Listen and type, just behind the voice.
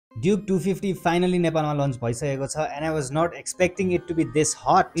Duke 250 finally नेपालमा lunch भइसकेको छ and I was not expecting it to be this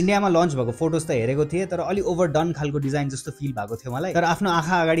hot. इन्डियामा lunch भएको फोटोज त हेरेको थिए तर अलि ओभरडन खालको डिजाइन जस्तो फिल भएको थियो मलाई, तर आफ्नो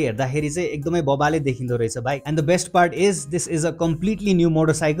आँखा अगाडि हेर्दाखेरि चाहिँ एकदमै बबाले देखिँदो रहेछ bike. And the best part is this is a completely new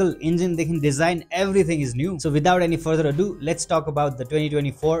motorcycle, engine देखि design everything is new. So without any further अडु let's talk about the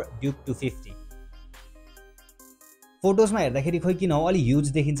 2024 Duke 250। फोटोजमा हेर्दाखेरि खोइ किन हो अलि ह्युज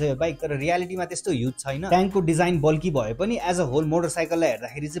देखिन्छ यो बाइक, तर रियालिटीमा त्यस्तो ह्युज छैन। ट्याङ्कको डिजाइन बल्की भए पनि एज अ होल मोटरसाइकललाई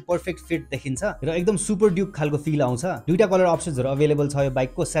हेर्दाखेरि चाहिँ पर्फेक्ट फिट देखिन्छ र एकदम सुपर ड्युक खालको फिल आउँछ। दुईटा कलर अप्सन्सहरु अवेलेबल छ यो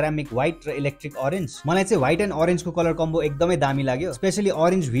बाइकको, सेरामिक व्हाइट र इलेक्ट्रिक ऑरेन्ज। मलाई चाहिँ व्हाइट एन्ड ऑरेन्जको कलर कम्बो एकदमै दामी लाग्यो, स्पेशली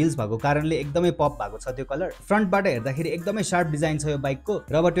ऑरेन्ज व्हील्स भएको कारणले एकदमै पप भएको छ त्यो कलर। फ्रन्टबाट हेर्दाखेरि एकदमै शार्प डिजाइन छ यो बाइकको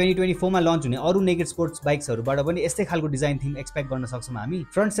र अब 2024 मा लन्च हुने अरु नेकेड स्पोर्ट्स बाइक्सहरुबाट पनि यस्तै खालको डिजाइन थीम एक्सपेक्ट गर्न सक्छौं हामी।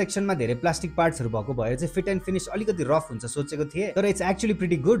 फ्रन्ट सेक्सनमा धेरै प्लास्टिक पार्ट्सहरु भएको भएर चाहिँ फिट एन्ड फिनिश अलिकति रफ हुन्छ सोचेको थिए, तर इट्स एक्चुअली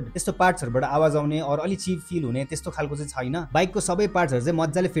प्रिटी गुड। त्यस्तो पार्ट्सहरुबाट आवाज आउने और अलि चीप फिल हुने त्यस्तो खालको चाहिँ छैन। बाइकको सबै पार्ट्सहरु चाहिँ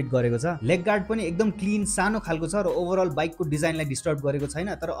मज्जाले फिट गरेको छ। लेग गार्ड पनि एकदम क्लीन सानो खालको छ र ओभरअल बाइकको डिजाइनलाई डिस्टर्ब गरेको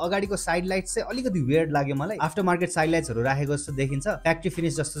छैन, तर अगाडिको साइड लाइट्स चाहिँ अलिकति वियर्ड लाग्यो मलाई। आफ्टर मार्केट साइड लाइट्सहरु राखेको जस्तो देखिन्छ, फ्याक्ट्री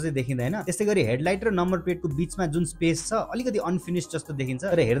फिनिश जस्तो चाहिँ देखिँदैन। त्यसै गरी हेडलाइट र नम्बर प्लेटको बीचमा जुन स्पेस छ अलिकति अनफिनिश जस्तो देखिन्छ,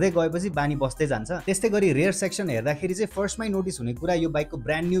 तर हेर्दै गएपछि बानी बस्दै जान्छ। त्यस्तै गरी रेयर सेक्सन हेर्दाखेरि चाहिँ फर्स्टमै नोटिस हुने कुरा यो बाइकको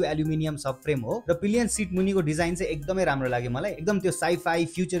ब्रान्ड न्यू एल्युमिनियम सब फ्रेम हो र पिलियन सीट मुनिको डिजाइन चाहिँ एकदमै राम्रो लाग्यो मलाई। एकदम त्यो साइफाई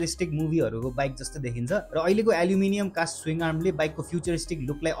फ्युचरिस्टिक मुभीहरुको बाइक जस्तो देखिन्छ र अहिलेको एल्युमिनियम कास्ट स्विङ आर्मले बाइकको फ्युचरिस्टिक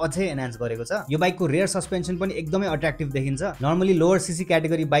लुकलाई अझै एनहान्स गरेको छ। यो बाइकको रेयर सस्पेन्सन पनि एकदमै अट्र्याक्टिभ देखिन्छ। नर्मली लोवर सीसी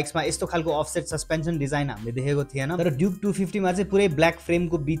क्याटेगोरी बाइक्समा यस्तो खालको अफसेट सस्पेन्सन डिजाइन हामीले देखेको थिएन, तर ड्युक 250 मा चाहिँ पुरै ब्ल्याक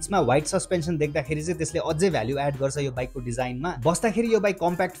फ्रेमको बीचमा व्हाइट सस्पेन्सन देख्दाखेरि चाहिँ त्यसले अझै भ्यालु एड गर्छ यो बाइकको डिजाइनमा। बस्दाखेरि यो बाइक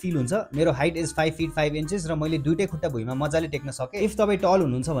कम्प्याक्ट फिल हुन्छ। मेरो हाइट इज 5 feet 5 inches र मैले दुईटै खुट्टा भुइँमा मजाले टेक्न सके। इफ तपाई टल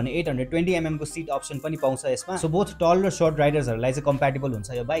हुनुहुन्छ भने 820 mm को सीट अप्सन पनि पाउँछ यसमा। सो बोथ टल र शॉर्ट राइडर्सहरुलाई चाहिँ कम्प्याटेबल हुन्छ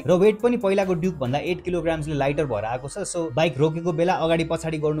यो बाइक। र वेट पनि पहिलाको ड्युक भन्दा 8 किलोग्राम्सले लाइटर भएर आएको छ। सो बाइक रोकेको बेला अगाडि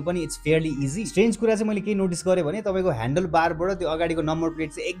पछाडी गर्नु पनि इट्स फेयरली इजी। स्ट्रेन्ज कुरा चाहिँ मैले के नोटिस गरे भने तपाईको ह्यान्डल बारबाट त्यो अगाडिको नम्बर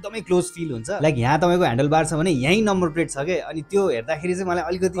प्लेट चाहिँ एकदमै क्लोज फिल हुन्छ। लाइक यहाँ तपाईको ह्यान्डल बार छ भने यही नम्बर प्लेट छ के, अनि त्यो हेर्दाखेरि चाहिँ मलाई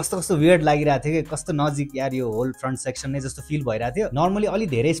अलिकति कस्तो कस्तो वियर्ड लागिरहेको थियो के, कस्तो नजिक यार यो होल फ्रन्ट सेक्सन नै जस्तो फिल भइरहेको थियो। नर्मली अलि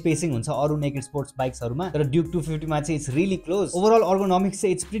धेरै स्पेसिङ हुन्छ अरु नेकेड स्पोर्ट्स बाइक्सहरुमा, तर ड्युक 250 मा चाहिँ इट्स रियली क्लोज। ओभरअल अर्गोनोमिक्स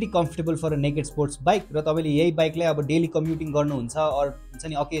चाहिँ it's pretty comfortable for a naked sports bike र तपाईले यही बाइकलाई अब डेली कम्युटिङ गर्नुहुन्छ और हुन्छ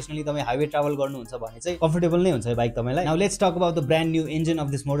नि ओकेजनली तपाई हाइवे ट्राभल गर्नुहुन्छ भने चाहिँ कम्फर्टेबल नै हुन्छ यो बाइक तपाईलाई। Now let's talk about the brand new engine of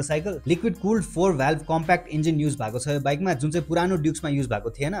this motorcycle. Liquid cooled 4 valve compact engine use भएको छ यो बाइकमा, जुन चाहिँ पुरानो ड्युक्समा युज भएको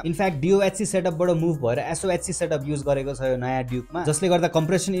थिएन। इनफ्याक्ट DOHC सेटअपबाट मुभ भएर SOHC सेटअप युज गरेको छ यो नयाँ ड्युकमा, जसले गर्दा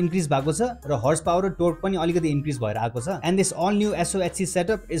कम्प्रेसन इन्क्रिज भएको छ र हर्स पावर र टोर्क पनि अलिकति इन्क्रिज भएर आएको छ। And this all new SOHC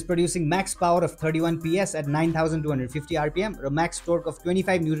setup is producing Max power of 31 PS at 9250 RPM र Max torque of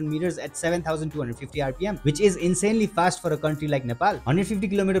 25 Newton meters at 7250 RPM, which is insanely fast for a country like Nepal। 150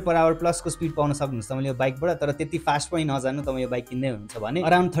 km/h plus को speed पाउन सक्नुहुन्छ तपाईले यो बाइकबाट, तर त्यति fast पनि नजानु तपाई यो बाइक किन्दै हुनुहुन्छ भने।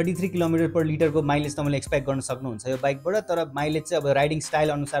 अराउन्ड 33 km/l को माइलेज तपाईले एक्सपेक्ट गर्न सक्नुहुन्छ यो बाइकबाट, तर माइलेज चाहिँ अब राइडिङ स्टाइल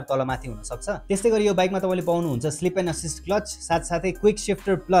अनुसार तलमाथि हुन सक्छ। त्यस्तै गरी यो बाइकमा तपाईले पाउनुहुन्छ स्लिप एन्ड असिस्ट क्लच, साथसाथै क्विक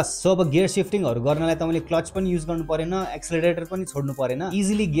शिफ्टर प्लस। सो अब गियर शिफ्टिङहरु गर्नलाई तपाईले क्लच पनि युज गर्नु परेन, एक्सेलरेटर पनि छोड्नु परेन।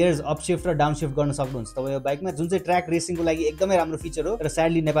 इजिली गियर्स अप शिफ्ट र डाउन शिफ्ट गर्न सक्नुहुन्छ तपाई यो बाइकमा, जुन चाहिँ ट्र्याक रेसिङको लागि एकदमै राम्रो फिचर हो। र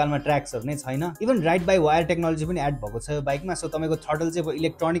सैडली नेपालमा ट्र्याक्सहरु नै छैन। Even ride by wire technology पनि एड भएको छ यो बाइकमा। सो तपाईको थ्रटल चाहिँ अब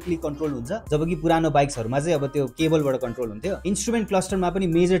इलेक्ट्रोनिकली कन्ट्रोल हुन्छ, जबकि पुरानो बाइक्सहरुमा चाहिँ अब त्यो केबलबाट कन्ट्रोल हुन्थ्यो। इन्स्ट्रुमेन्ट क्लस्टरमा पनि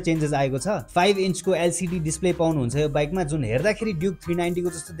मेजर चेन्जेस आएको छ। 5 inch को LCD डिस्प्ले पाउनुहुन्छ यो बाइकमा, जुन हेर्दाखेरि ड्युक 390 को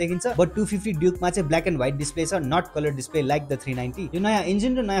जस्तो देखिन्छ, बट 250 ड्युकमा चाहिँ ब्ल्याक एन्ड व्हाइट डिस्प्ले छ, not colour display like the 390। यो नयाँ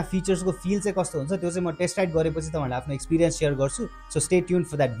इन्जिन र नयाँ फिचर्सको फिल चाहिँ कस्तो हुन्छ त्यो चाहिँ म टेस्ट राइड गरेपछि तपाईहरुलाई आफ्नो एक्सपिरियन्स शेयर गर्छु। So stay tuned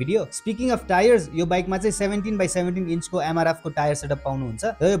for that video. Speaking of tyres, यो बाइकमा चाहिँ 17x17 inch को MRF को टायर सेटअप पाउनुहुन्छ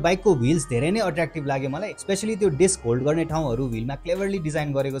र यो बाइकको व्हील्स धेरै नै अट्र्याक्टिभ लाग्यो मलाई, स्पेशली त्यो डिस्क होल्ड गर्ने ठाउँहरु व्हीलमा क्लेभरली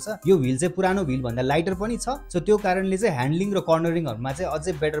डिजाइन गरेको छ। यो व्हील चाहिँ पुरानो व्हील भन्दा लाइटर पनि छ, सो त्यो कारणले चाहिँ ह्यान्डलिङ र कर्नरिङहरुमा चाहिँ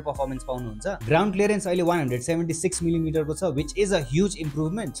अझै बेटर परफर्मेन्स पाउनुहुन्छ। ग्राउन्ड क्लियरेन्स अहिले 176 mm को छ, which is a huge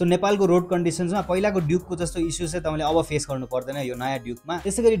improvement. So नेपालको रोड कन्डिसन्समा पहिलाको ड्युकको जस्तो इश्यू चाहिँ तपाईले अब फेस गर्नु पर्दैन यो नयाँ ड्युकमा।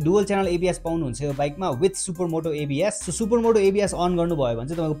 त्यसैगरी डुअल च्यानल ABS पाउनुहुन्छ यो बाइकमा with supermoto ABS। So supermoto ABS on गर्नु भयो भने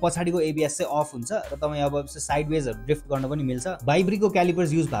चाहिँ तपाईको पछाडीको ABS चाहिँ अफ हुन्छ र तपाई अब साइडवेजहरु ड्रिफ्ट गर्न पनि मिल्छ। बाइब्रीको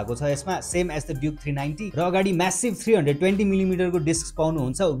क्यालिपर्स युज भएको छ यसमा, सेम एज द ड्युक 390 र अगाडि म्यासिभ 320 mm को डिस्क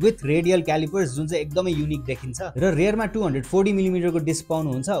पाउनुहुन्छ विथ रेडियल क्यालिपर्स, जुन चाहिँ एकदमै युनिक देखिन्छ। र रेयरमा 240 mm को डिस्क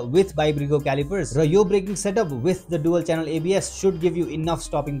पाउनुहुन्छ विथ बाइब्रीको क्यालिपर्स, र यो breaking setup with the dual channel ABS should give you enough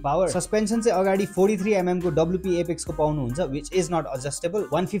stopping power. Suspension चाहिँ अगाडि 43 mm को WP एपेक्स को पाउनुहुन्छ, which is not adjustable.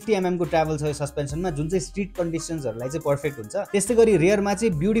 150 mm को ट्राभल छ यो सस्पेन्सनमा, जुन चाहिँ स्ट्रीट कन्डिसन्सहरुलाई चाहिँ पर्फेक्ट हुन्छ। त्यस्तै गरी रेयरमा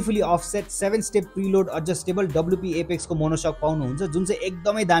चाहिँ beautifully offset 7 step preload adjustable WP apex को मोनोशक पाउनुहुन्छ, जुन चाहिँ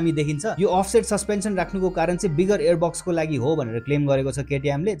एकदमै दामी देखिन्छ। यो अफसेट सस्पेन्सन राख्नुको कारण चाहिँ बिगर एयरबक्सको लागि हो भनेर क्लेम क्लेम गरेको छ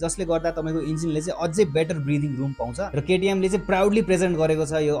KTM ले, जसले गर्दा तपाईको इन्जिनले चाहिँ अझै बेटर ब्रिदिङ रुम पाउँछ र KTM ले चाहिँ प्राउडली प्रेजेन्ट गरेको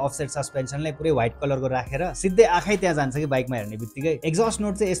छ यो अफसेट सस्पेन्सनलाई पुरै व्हाइट कलरको राखेर सिधै आँखै त्यहाँ जान्छ कि बाइकमा हेर्ने बित्तिकै। एक्जस्ट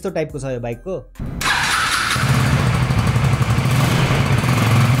नोट चाहिँ यस्तो टाइपको छ यो बाइकको।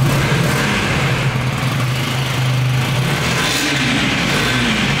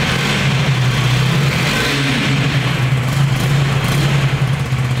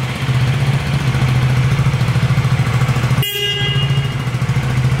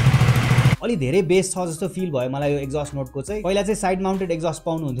 अलि धेरै बेस छ जस्तो फिल भयो मलाई यो एक्जस्ट नोटको चाहिँ। पहिला चाहिँ साइड माउन्टेड एक्जस्ट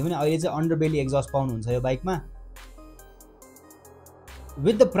पाउनुहुन्थ्यो भने अहिले चाहिँ अन्डरबेली एक्जस्ट पाउनुहुन्छ यो बाइकमा।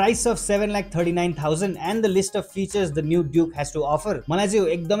 With the price of 7,39,000 and the list of features the new Duke has to offer, मलाई चाहिँ यो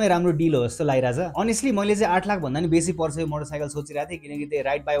एकदमै राम्रो डिल हो जस्तो लागिरहेछ। अनेस्टली मैले चाहिँ 8 लाख भन्दा नि बेसी पर्छ यो मोटरसाइकल सोचिरहेको थिएँ, किनकि त्यो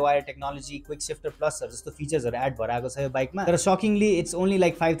ride by wire technology, quick shifter प्लसहरु जस्तो फिचर्सहरु एड भएर आएको छ यो बाइकमा। तर शकिङली इट्स ओन्ली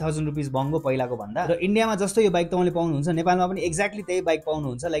लाइक 5,000 रुपीस महँगो पहिलाको भन्दा। र इन्डियामा जस्तो यो बाइक तपाईले पाउनुहुन्छ, नेपालमा पनि एक्ज्याक्टली त्यही बाइक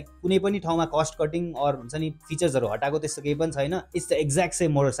पाउनुहुन्छ। लाइक कुनै पनि ठाउँमा कस्ट कटिङ और हुन्छ नि फिचर्सहरु हटाएको त्यस्तो केही पनि छैन। It's the exact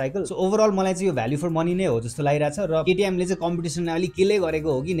same motorcycle. So overall मलाई चाहिँ यो भ्याल्यु फर मनी नै हो जस्तो लागिरहेछ र KTM ले चाहिँ कम्पिटिसन अलि केले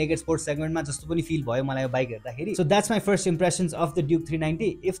गरेको हो कि नेकेड स्पोर्ट्स सेगमेन्टमा जस्तो पनि फिल भयो मलाई यो बाइक हेर्दाखेरि। So that's my first इम्प्रेसन्स of the Duke 390।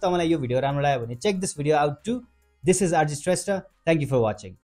 If तपाईलाई यो भिडियो राम्रो लाग्यो भने check this video out to. This is RG Shrestha. Thank you for watching.